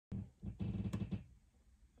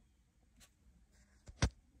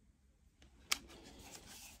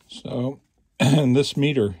So, and this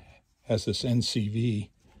meter has this NCV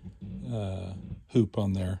hoop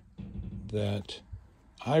on there that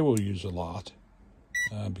I will use a lot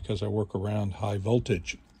because I work around high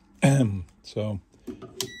voltage. So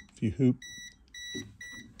if you hoop,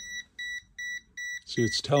 see,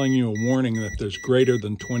 it's telling you a warning that there's greater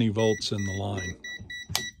than 20 volts in the line.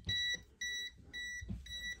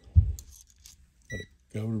 Let it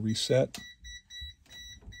go to reset.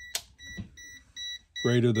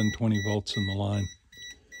 Greater than 20 volts in the line.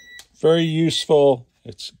 Very useful.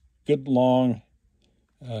 It's good long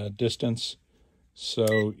distance,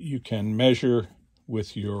 so you can measure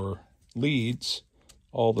with your leads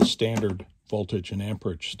all the standard voltage and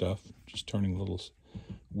amperage stuff, just turning a little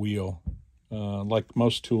wheel. Like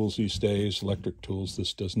most tools these days, electric tools,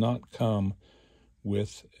 this does not come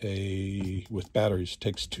with batteries. It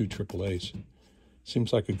takes 2 AAAs.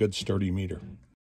 Seems like a good sturdy meter.